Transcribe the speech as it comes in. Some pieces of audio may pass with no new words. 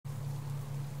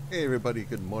Hey everybody,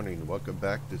 good morning. Welcome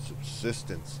back to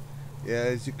Subsistence. Yeah,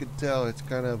 as you can tell, it's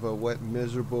kind of a wet,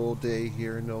 miserable day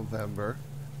here in November,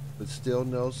 but still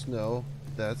no snow.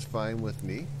 That's fine with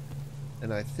me.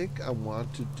 And I think I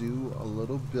want to do a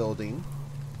little building.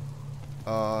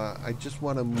 I just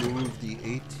want to move the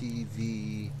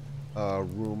ATV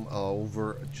room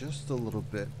over just a little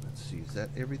bit. Let's see, is that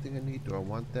everything I need? Do I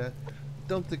want that?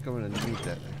 Don't think I'm going to need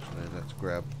that actually.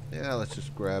 Let's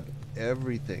just grab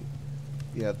everything.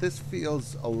 Yeah, this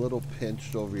feels a little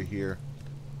pinched over here.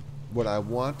 What I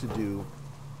want to do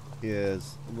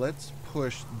is let's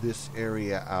push this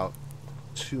area out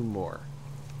two more.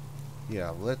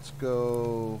 Yeah, let's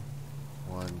go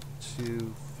 1,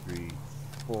 2, 3,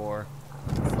 4,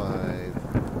 5,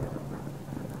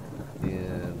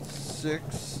 and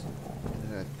 6.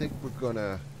 And I think we're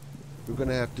gonna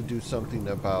have to do something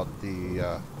about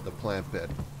the plant bed.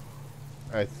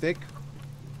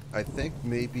 I think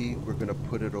maybe we're going to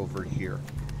put it over here.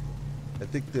 I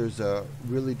think there's a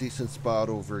really decent spot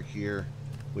over here,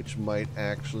 which might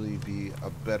actually be a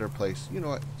better place. You know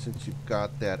what? Since you've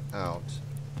got that out,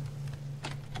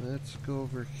 let's go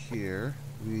over here.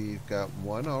 We've got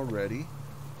one already,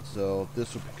 so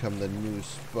this will become the new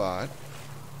spot.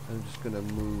 I'm just going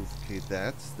to move. Okay,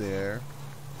 that's there.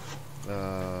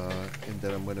 And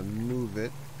then I'm going to move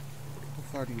it. How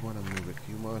far do you want to move it?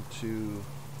 Do you want to...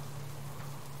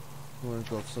 You want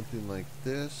to go something like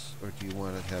this, or do you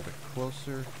want to have it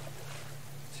closer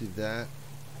to that?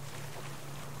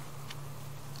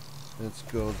 Let's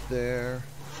go there.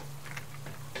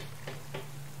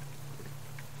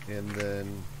 And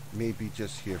then maybe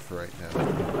just here for right now.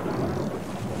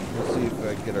 Let's see if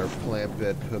I can get our plant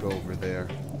bed put over there.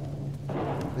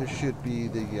 This should be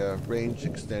the range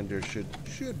extender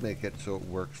should make it so it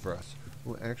works for us.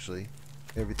 Well, actually,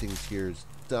 everything here is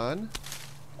done.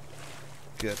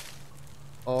 Get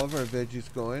all of our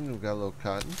veggies going. We've got a little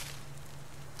cotton,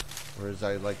 or as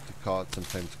I like to call it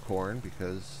sometimes, corn,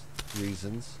 because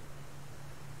reasons.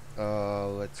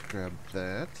 Let's grab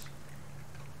that.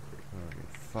 Okay,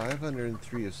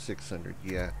 503 of 600.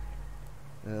 Yeah,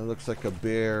 and it looks like a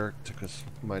bear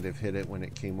might have hit it when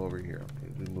it came over here.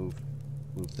 Okay, we move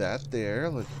that there.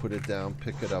 Let's put it down,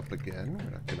 pick it up again. We're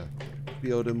not gonna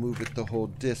be able to move it the whole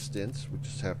distance. We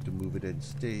just have to move it in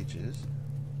stages.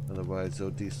 Otherwise,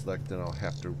 it'll deselect and I'll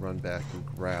have to run back and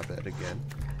grab it again,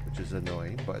 which is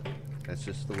annoying, but that's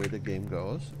just the way the game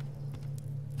goes.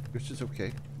 Which is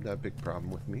okay. Not a big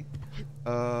problem with me.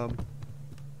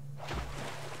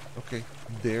 Okay,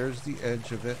 there's the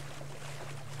edge of it.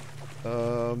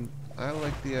 I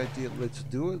like the idea. Let's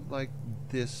do it like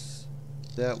this.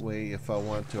 That way, if I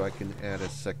want to, I can add a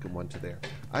second one to there.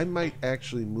 I might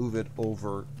actually move it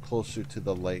over closer to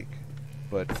the lake,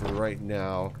 but for right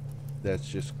now, that's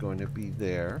just going to be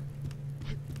there.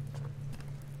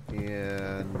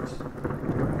 And let's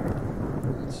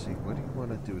see, what do you want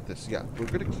to do with this? Yeah, we're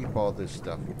going to keep all this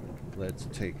stuff. Let's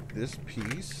take this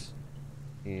piece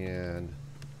and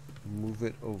move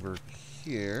it over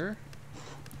here.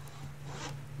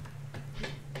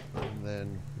 And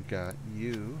then we got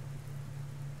you.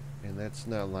 And that's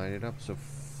not lining up, so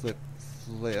flip,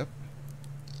 flip.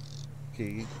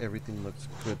 Okay, everything looks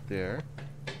good there.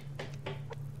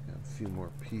 Few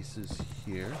more pieces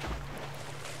here.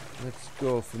 Let's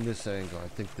go from this angle. I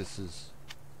think this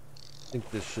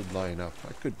should line up.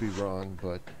 I could be wrong,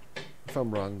 but if I'm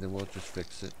wrong, then we'll just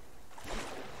fix it.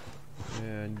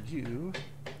 And you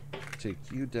take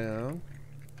you down.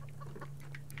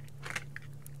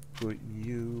 Put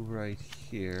you right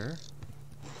here.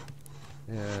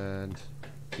 And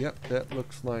yep, that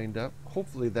looks lined up.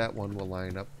 Hopefully that one will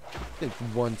line up. I think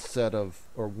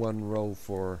one row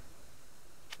for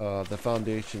the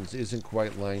foundations isn't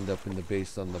quite lined up in the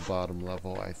base on the bottom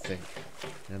level, I think.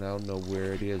 And I don't know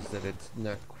where it is that it's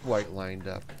not quite lined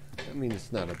up. I mean,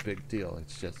 it's not a big deal.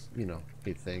 It's just, you know,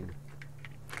 a thing.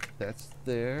 That's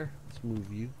there. Let's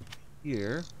move you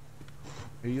here.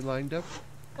 Are you lined up?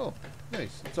 Oh,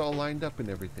 nice. It's all lined up and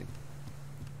everything.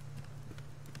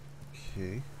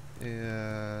 Okay.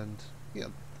 And, yeah,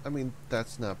 I mean,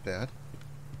 that's not bad.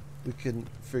 We can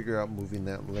figure out moving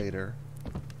that later.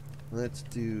 Let's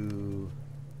do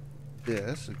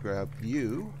this. I'll grab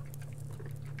you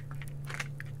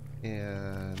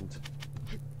and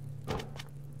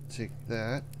take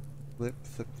that. Flip,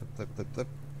 flip, flip, flip, flip, flip.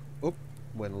 Oop,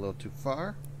 went a little too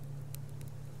far.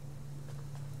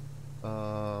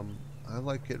 I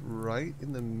like it right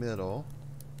in the middle.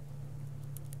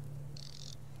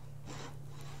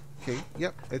 Okay,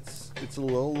 yep, it's a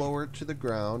little lower to the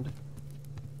ground.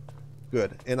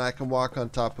 Good, and I can walk on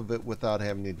top of it without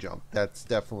having to jump. That's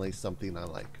definitely something I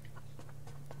like.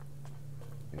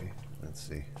 Okay, Let's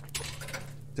see.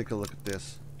 Take a look at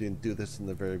this. Didn't do this in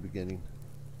the very beginning.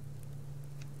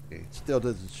 Okay, it still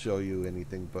doesn't show you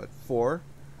anything but 4.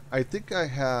 I think I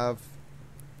have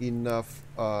enough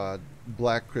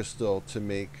black crystal to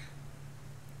make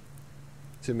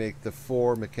the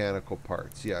 4 mechanical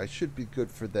parts. Yeah, I should be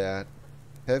good for that.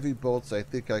 Heavy bolts, I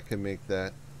think I can make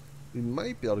that. We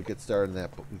might be able to get started on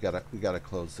that, but we gotta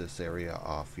close this area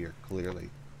off here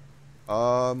clearly.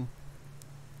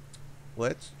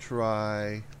 Let's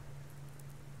try.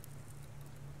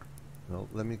 Well,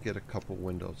 let me get a couple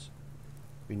windows.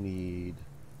 We need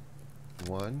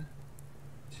 1,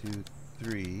 2,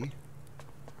 3.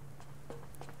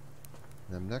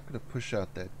 And I'm not going to push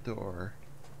out that door.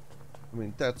 I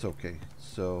mean, that's okay.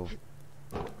 So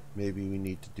maybe we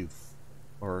need to do,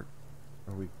 or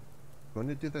are we going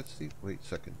to do that, Steve? Wait a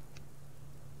second.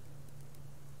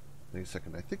 Wait a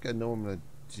second. I think I know what I'm going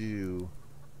to do.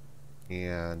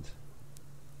 And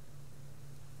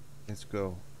let's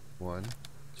go 1,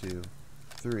 2,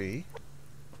 3.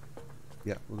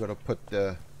 Yeah, we're going to put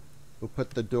the, we'll put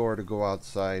the door to go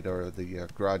outside, or the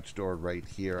garage door right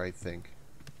here, I think.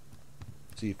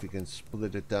 See if we can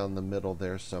split it down the middle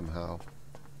there somehow.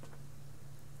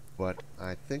 But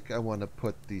I think I want to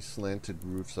put these slanted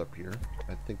roofs up here.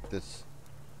 I think this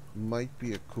might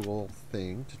be a cool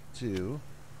thing to do.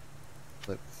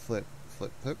 Flip, flip,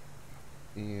 flip, flip.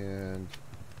 And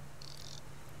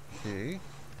okay.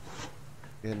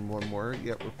 And one more.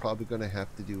 Yep, we're probably going to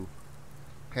have to do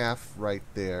half right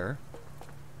there.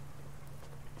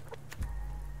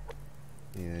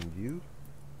 And you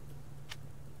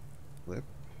flip.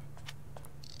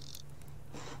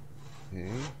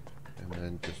 Okay. And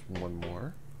then just one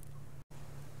more.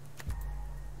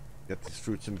 Got these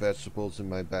fruits and vegetables in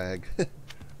my bag.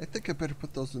 I think I better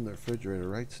put those in the refrigerator,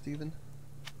 right, Steven?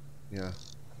 Yeah.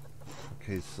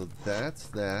 Okay, so that's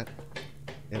that.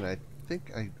 And I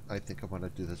think I want to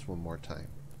do this one more time.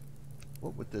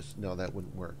 What would this? No, that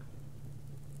wouldn't work.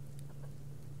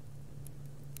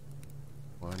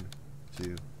 1,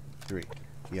 2, 3.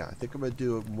 Yeah, I think I'm going to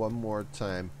do it one more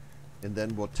time. And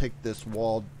then we'll take this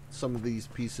wall, some of these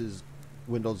pieces,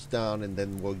 windows down, and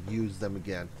then we'll use them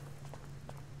again.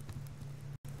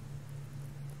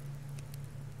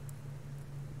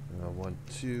 One,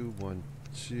 two, 1,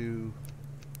 2.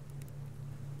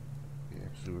 Yeah,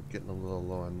 actually, we're getting a little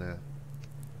low on that.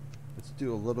 Let's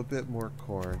do a little bit more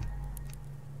corn.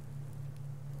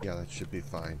 Yeah, that should be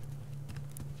fine.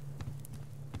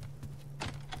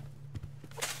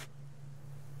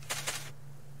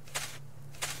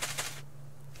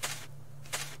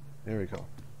 There we go.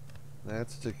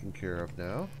 That's taken care of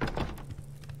now.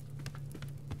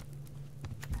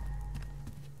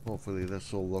 Hopefully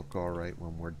this will look alright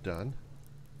when we're done.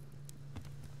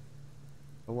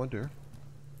 I wonder,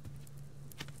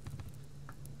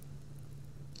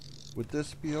 would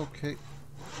this be okay?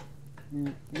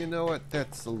 You know what?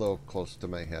 That's a little close to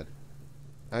my head.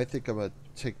 I think I'm going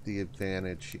to take the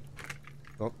advantage.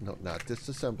 Oh, no, not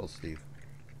disassemble, Steve.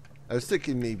 I was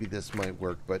thinking maybe this might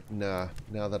work, but nah.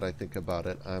 Now that I think about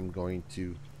it, I'm going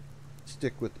to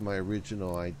stick with my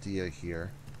original idea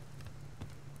here.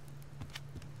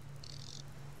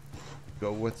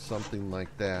 Go with something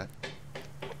like that.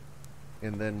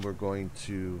 And then we're going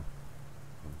to...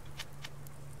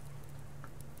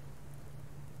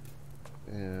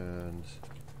 And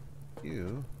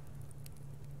you...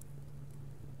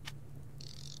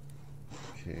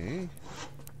 Okay.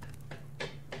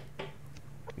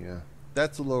 Yeah,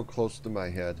 that's a little close to my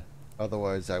head.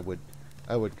 Otherwise, I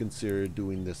would consider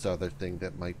doing this other thing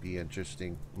that might be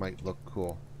interesting, might look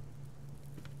cool.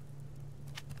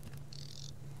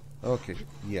 Okay,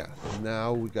 yeah.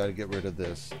 Now we got to get rid of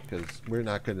this because we're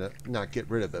not gonna get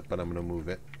rid of it, but I'm gonna move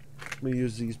it. I'm gonna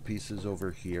use these pieces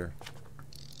over here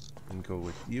and go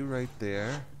with you right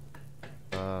there,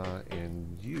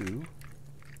 and you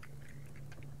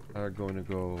are going to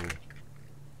go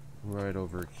right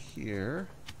over here.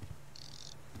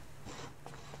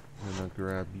 And I'll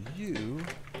grab you.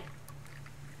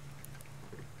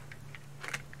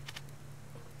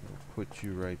 I'll put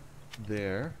you right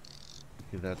there.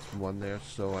 Okay, that's one there.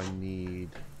 So I need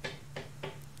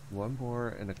one more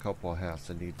and a couple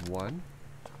halves. I need one.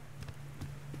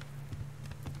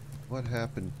 What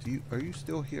happened? Are you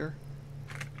still here?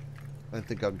 I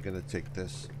think I'm gonna take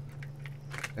this.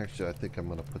 Actually, I think I'm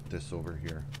gonna put this over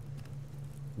here.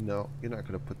 No, you're not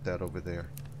gonna put that over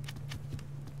there.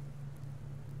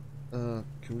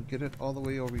 Can we get it all the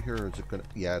way over here, or is it gonna...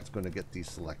 Yeah, it's gonna get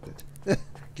deselected.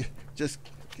 Just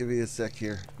give me a sec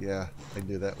here. Yeah, I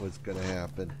knew that was gonna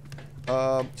happen.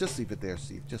 Just leave it there,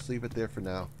 Steve. Just leave it there for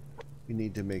now. We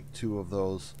need to make 2 of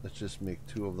those. Let's just make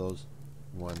 2 of those.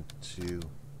 1, 2.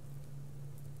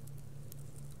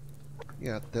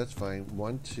 Yeah, that's fine.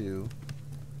 1, 2.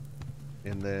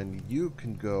 And then you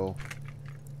can go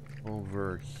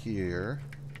over here.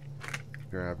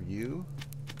 Grab you.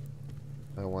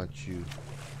 I want you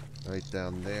right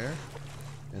down there.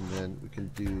 And then we can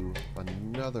do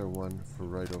another one for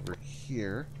right over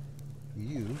here.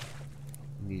 You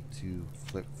need to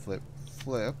flip, flip,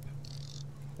 flip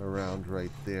around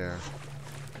right there.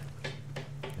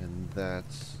 And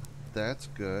that's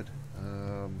good.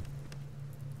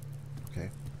 Okay.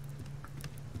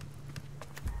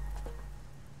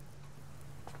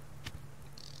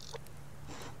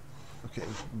 Okay,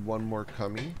 one more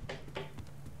coming.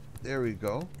 There we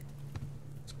go.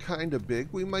 It's kind of big.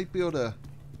 We might be able to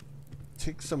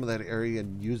take some of that area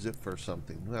and use it for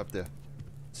something. We'll have to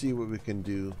see what we can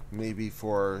do. Maybe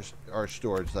for our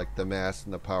storage, like the mast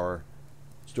and the power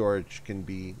storage can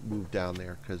be moved down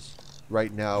there, because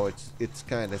right now it's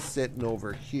kind of sitting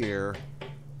over here.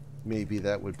 Maybe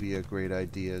that would be a great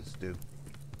idea, is to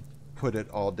put it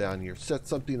all down here. Set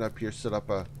something up here, set up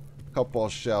a couple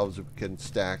of shelves that we can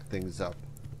stack things up.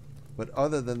 But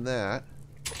other than that,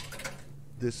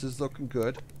 this is looking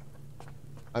good.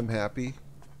 I'm happy.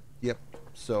 Yep.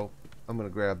 So I'm gonna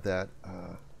grab that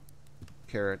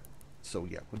carrot. So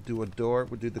yeah, we'll do a door.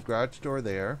 We'll do the garage door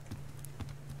there.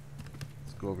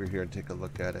 Let's go over here and take a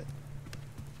look at it.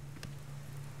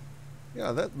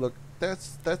 Yeah,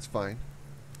 that's fine.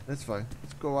 That's fine.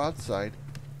 Let's go outside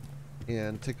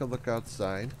and take a look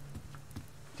outside.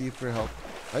 See if we're help.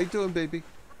 How you doing, baby?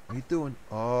 How you doing?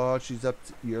 Oh, she's up.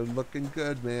 You're looking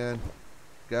good, man.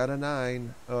 Got a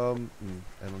 9. I don't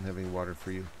have any water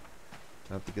for you.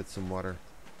 I have to get some water.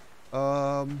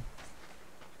 Yeah,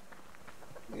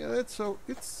 it's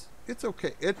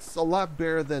okay. It's a lot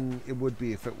better than it would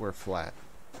be if it were flat.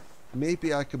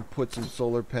 Maybe I can put some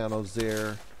solar panels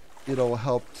there. It'll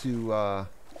help to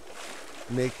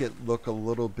make it look a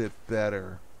little bit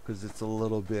better, because it's a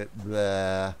little bit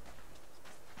bleh,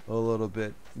 a little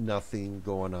bit nothing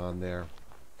going on there.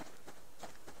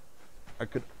 I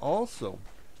could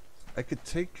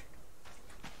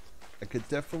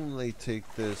definitely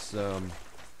take this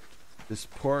this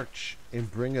porch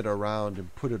and bring it around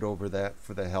and put it over that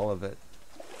for the hell of it.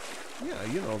 Yeah,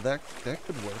 you know, that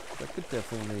could work. That could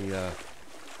definitely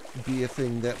be a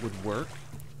thing that would work.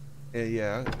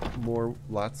 Yeah,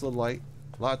 lots of light,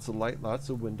 lots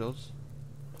of windows.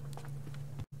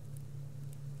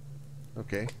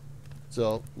 Okay,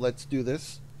 so let's do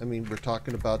this. I mean, we're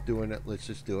talking about doing it. Let's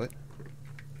just do it.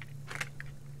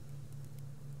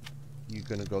 You're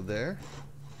gonna go there,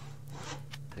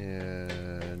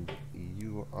 and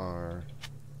you are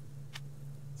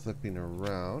flipping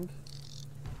around.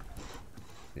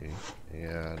 Okay,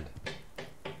 and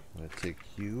I'm gonna take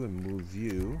you and move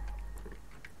you.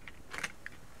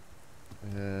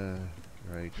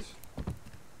 Right.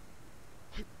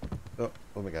 Oh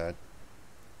my God.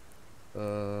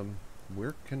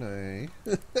 Where can I?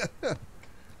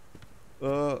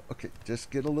 Okay, just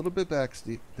get a little bit back,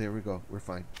 Steve. There we go. We're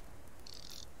fine.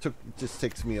 Just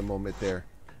takes me a moment there.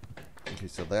 Okay,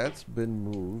 so that's been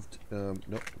moved.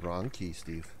 Nope, wrong key,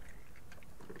 Steve.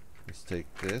 Let's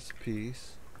take this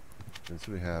piece, since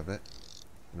we have it.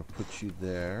 I'm gonna put you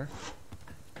there,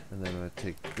 and then I'm gonna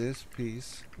take this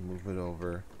piece, move it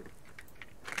over,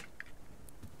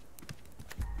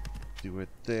 do it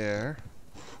there,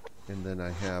 and then I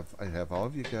have all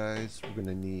of you guys. We're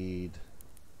gonna need.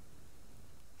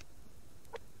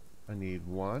 I need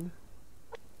 1,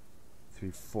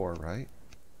 3, 4, right?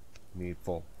 Need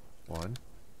 4. 1,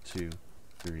 2,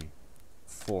 3,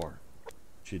 4.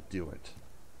 Should do it.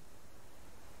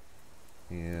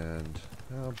 And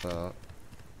how about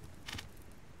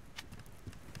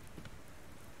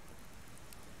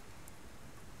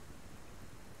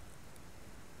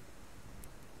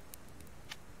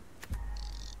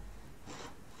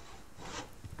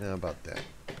that?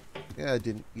 Yeah,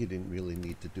 you didn't really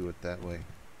need to do it that way.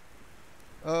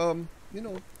 You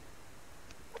know,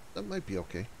 that might be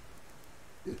okay.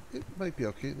 It might be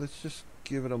okay. Let's just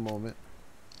give it a moment.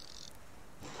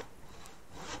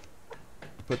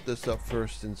 Put this up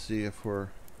first and see if we're,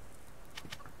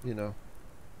 you know,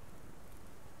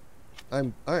 I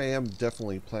am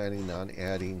definitely planning on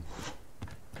adding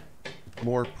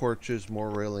more porches, more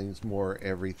railings, more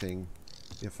everything,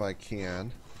 if I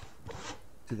can,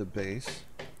 to the base.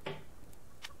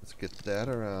 Let's get that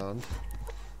around.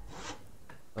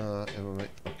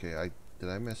 Okay, did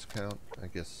I miscount? I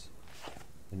guess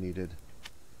I needed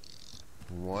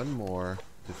one more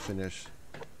to finish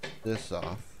this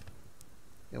off.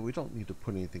 Yeah, we don't need to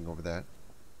put anything over that.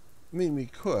 I mean, we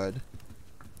could,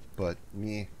 but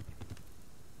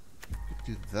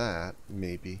do that,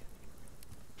 maybe.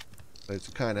 But it's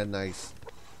kind of nice.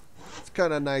 It's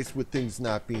kind of nice with things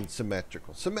not being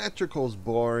symmetrical. Symmetrical is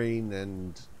boring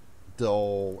and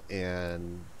dull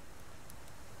and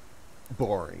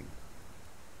boring.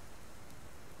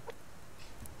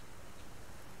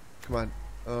 Come on.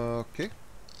 Okay.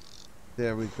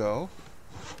 There we go.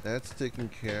 That's taken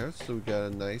care of. So we got a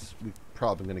nice. We're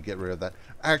probably gonna get rid of that.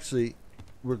 Actually,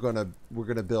 we're gonna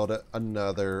build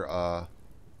another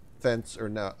fence, or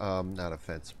not a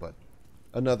fence, but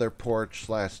another porch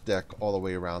slash deck all the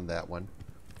way around that one.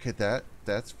 Okay,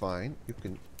 that's fine. You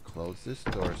can close this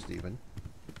door, Stephen.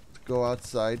 Let's go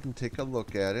outside and take a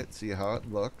look at it. See how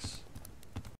it looks.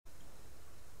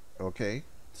 Okay,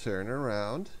 turn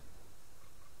around.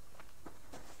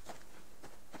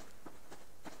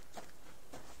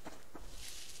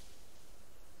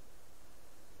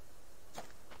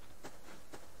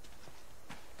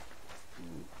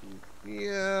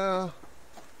 Yeah.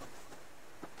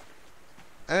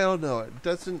 I don't know. It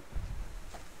doesn't...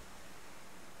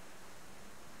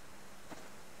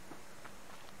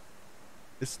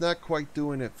 It's not quite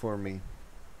doing it for me.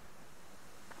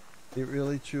 It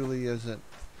really truly isn't.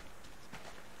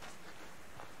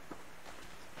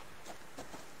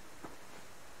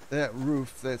 That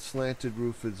roof, that slanted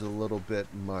roof is a little bit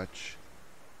much.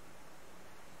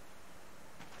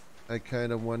 I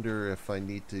kind of wonder if I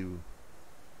need to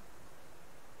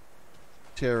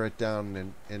tear it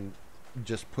down and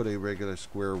just put a regular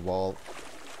square wall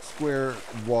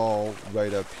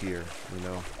right up here, you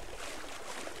know.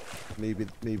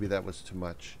 Maybe that was too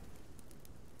much.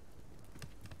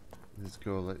 Let's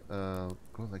go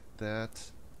like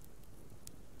that.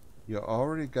 You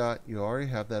already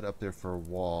have that up there for a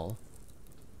wall.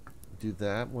 Do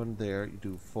that one there. You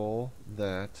do full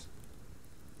that.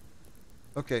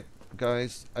 Okay,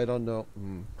 guys, I don't know.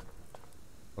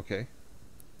 Okay.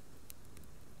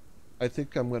 I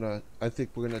think we're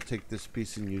gonna take this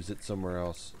piece and use it somewhere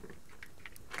else.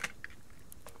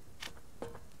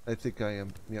 I think I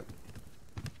am. Yep.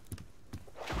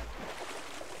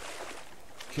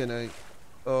 Can I?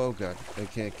 Oh god, I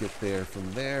can't get there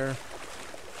from there.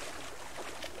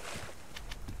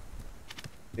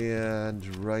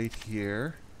 And right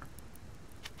here.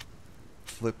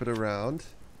 Flip it around.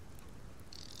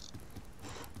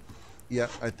 Yeah,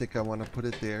 I think I want to put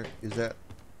it there. Is that?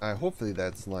 Hopefully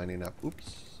that's lining up.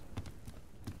 Oops.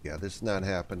 Yeah, this is not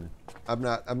happening. I'm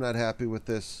not happy with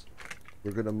this.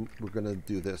 We're gonna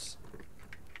do this.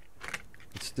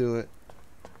 Let's do it.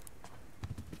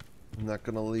 I'm not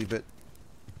gonna leave it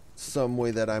some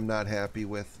way that I'm not happy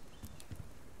with.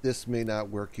 This may not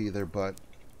work either, but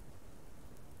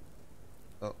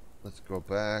oh, let's go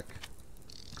back.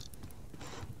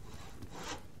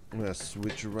 I'm gonna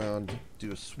switch around,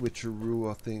 do a switcheroo,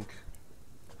 I think.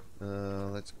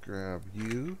 Let's grab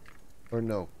you. Or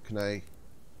no, can I?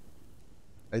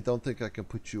 I don't think I can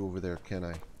put you over there, can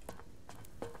I?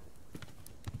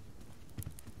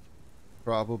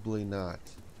 Probably not.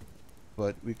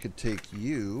 But we could take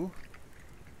you.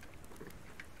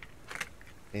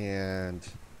 And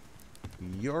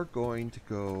you're going to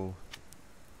go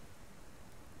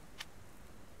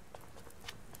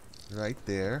right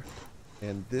there.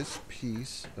 And this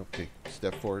piece, okay,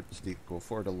 step forward, Steve, go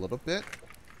forward a little bit.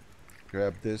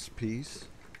 Grab this piece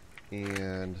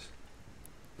and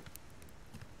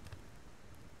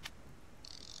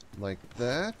like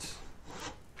that.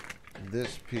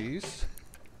 This piece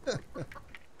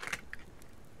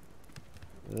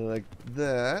like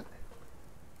that.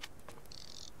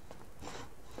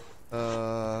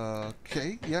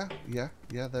 Okay,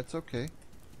 yeah, that's okay.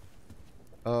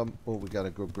 Well, we gotta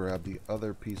go grab the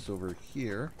other piece over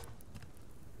here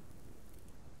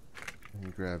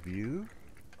and grab you.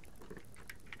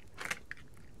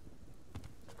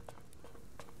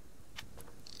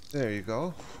 There you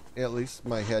go. At least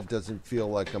my head doesn't feel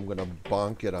like I'm gonna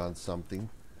bonk it on something.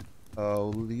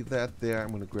 I'll leave that there.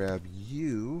 I'm gonna grab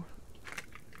you.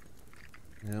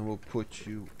 And we'll put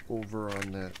you over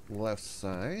on that left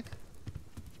side.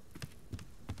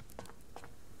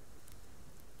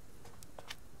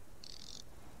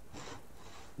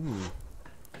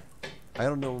 I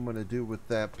don't know what I'm gonna do with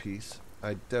that piece.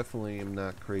 I definitely am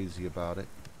not crazy about it.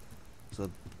 So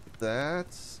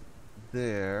that's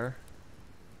there.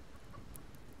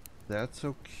 That's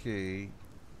okay.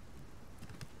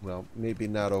 Well, maybe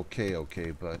not okay,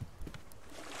 but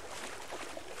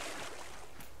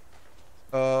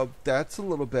that's a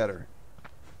little better.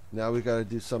 Now we gotta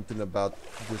do something about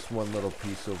this one little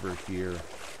piece over here.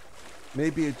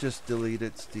 Maybe it just delete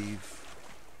it, Steve.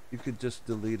 You could just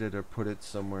delete it or put it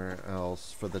somewhere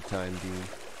else for the time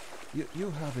being.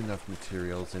 You have enough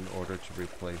materials in order to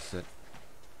replace it.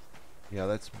 Yeah,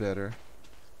 that's better.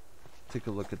 Take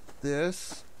a look at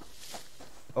this.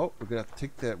 Oh, we're gonna have to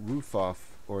take that roof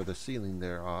off, or the ceiling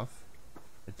there off.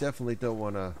 I definitely don't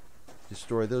want to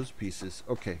destroy those pieces.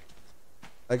 Okay.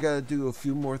 I gotta do a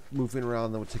few more moving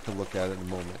around, then we'll take a look at it in a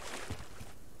moment.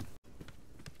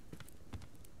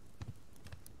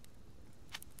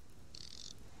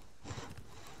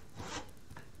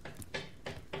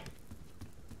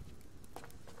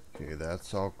 Okay,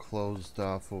 that's all closed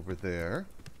off over there.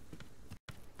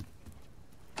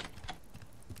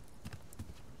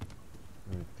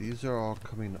 Right, these are all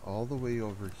coming all the way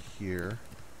over here.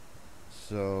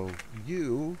 So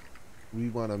we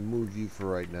want to move you for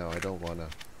right now. I don't want to,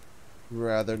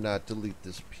 rather not delete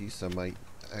this piece. I might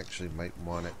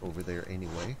want it over there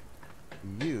anyway.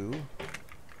 You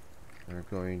are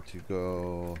going to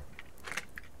go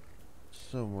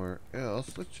somewhere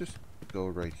else. Let's just go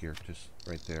right here, just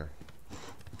right there.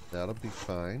 That'll be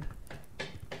fine.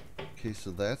 Okay,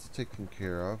 so that's taken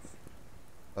care of.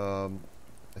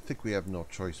 I think we have no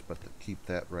choice but to keep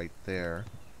that right there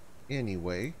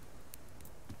anyway.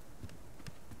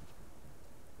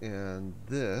 And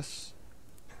this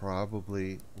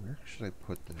probably, where should I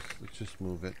put this? Let's just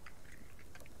move it.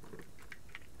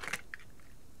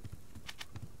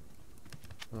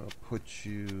 I'll put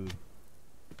you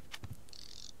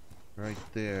right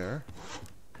there.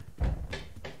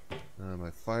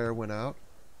 My fire went out.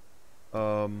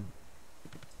 I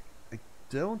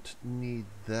don't need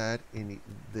that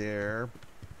there,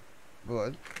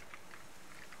 but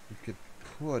we could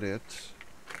put it.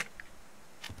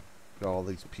 Got all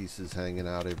these pieces hanging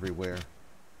out everywhere.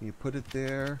 Can you put it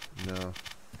there? No.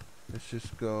 Let's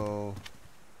just go.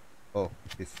 Oh,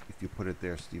 if you put it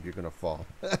there, Steve, you're gonna fall.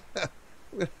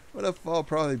 I'm gonna fall,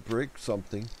 probably break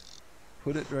something.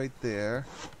 Put it right there.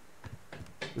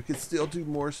 We can still do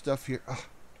more stuff here.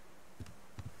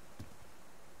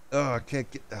 Oh, I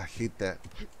can't get. I hate that.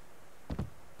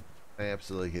 I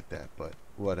absolutely hate that, but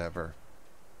whatever.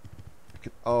 I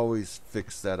can always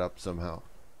fix that up somehow.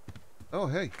 Oh,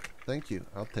 hey, thank you.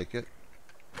 I'll take it.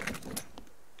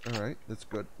 Alright, that's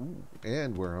good. Ooh,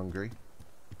 and we're hungry.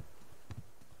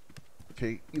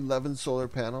 Okay, 11 solar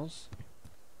panels.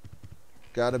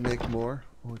 Gotta make more.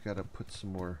 Oh, we gotta put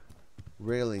some more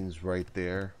railings right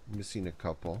there. Missing a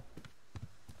couple.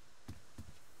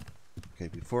 Okay,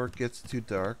 before it gets too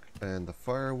dark and the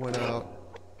fire went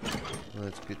out.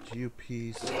 Let's get you a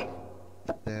piece.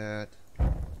 That.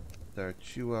 Start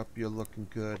you up. You're looking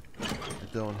good.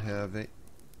 I don't have it.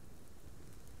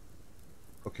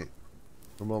 Okay.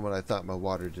 For a moment I thought my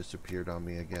water disappeared on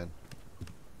me again.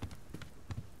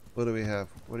 What do we have?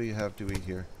 What do you have to eat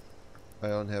here? I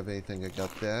don't have anything. I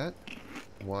got that.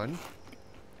 One.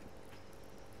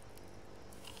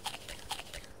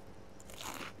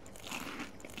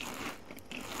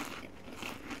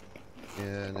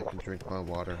 And I can drink my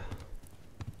water.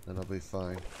 And I'll be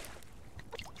fine.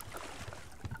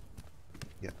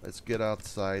 Yeah, let's get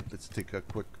outside. Let's take a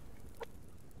quick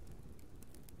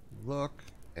look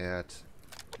at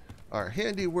our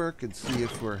handiwork and see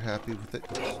if we're happy with it.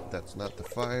 That's not the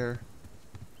fire.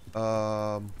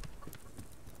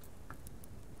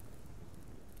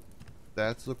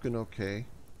 That's looking okay.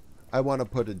 I want to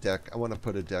put a deck. I want to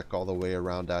put a deck all the way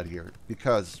around out here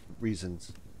because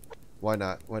reasons. Why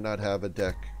not? Why not have a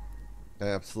deck? I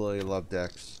absolutely love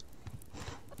decks.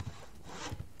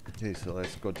 Okay, so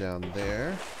let's go down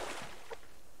there.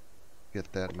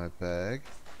 Get that in my bag.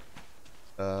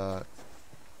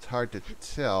 It's hard to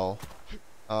tell.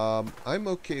 I'm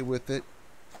okay with it.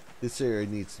 This area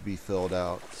needs to be filled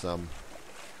out some.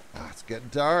 It's getting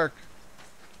dark.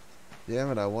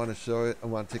 Damn it, I want to show it. I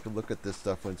want to take a look at this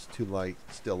stuff when it's too light.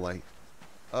 Still light.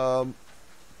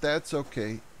 That's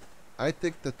okay. I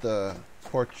think that the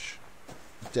porch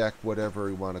deck, whatever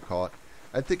we want to call it,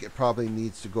 I think it probably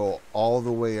needs to go all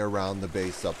the way around the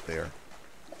base up there.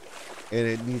 And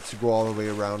it needs to go all the way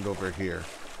around over here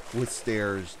with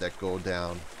stairs that go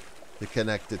down to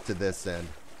connect it to this end.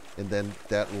 And then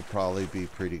that will probably be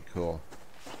pretty cool.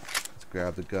 Let's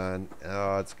grab the gun.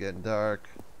 Oh, it's getting dark.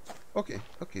 Okay,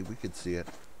 okay, we can see it.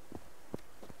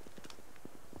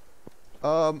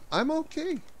 I'm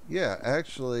okay. Yeah,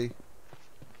 actually,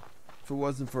 if it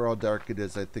wasn't for how dark it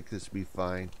is, I think this would be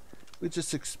fine. We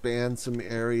just expand some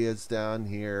areas down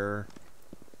here.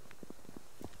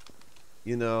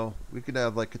 You know, we could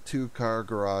have like a 2-car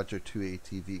garage or 2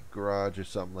 ATV garage or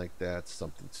something like that.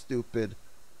 Something stupid.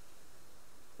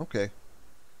 Okay.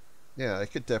 Yeah, I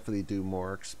could definitely do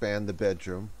more. Expand the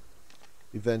bedroom.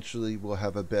 Eventually we'll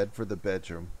have a bed for the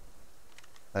bedroom.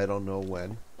 I don't know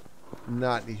when.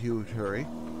 Not in a huge hurry.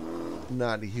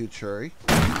 Not in a huge hurry.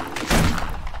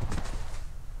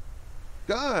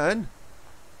 Gun?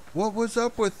 What was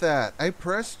up with that? I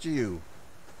pressed you.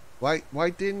 Why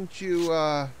didn't you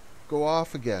go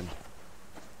off again?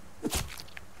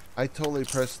 I totally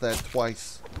pressed that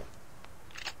twice.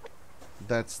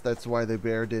 That's why the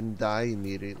bear didn't die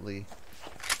immediately.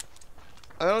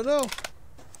 I don't know.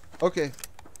 Okay.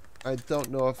 I don't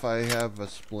know if I have a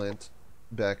splint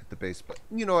back at the base, but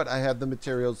you know what? I have the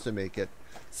materials to make it.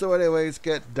 So anyways,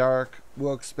 get dark.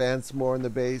 We'll expand some more in the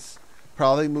base.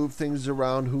 Probably move things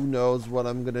around. Who knows what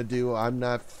I'm going to do. I'm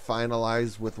not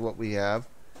finalized with what we have.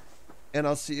 And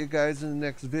I'll see you guys in the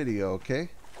next video, okay?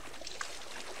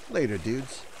 Later,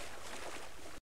 dudes.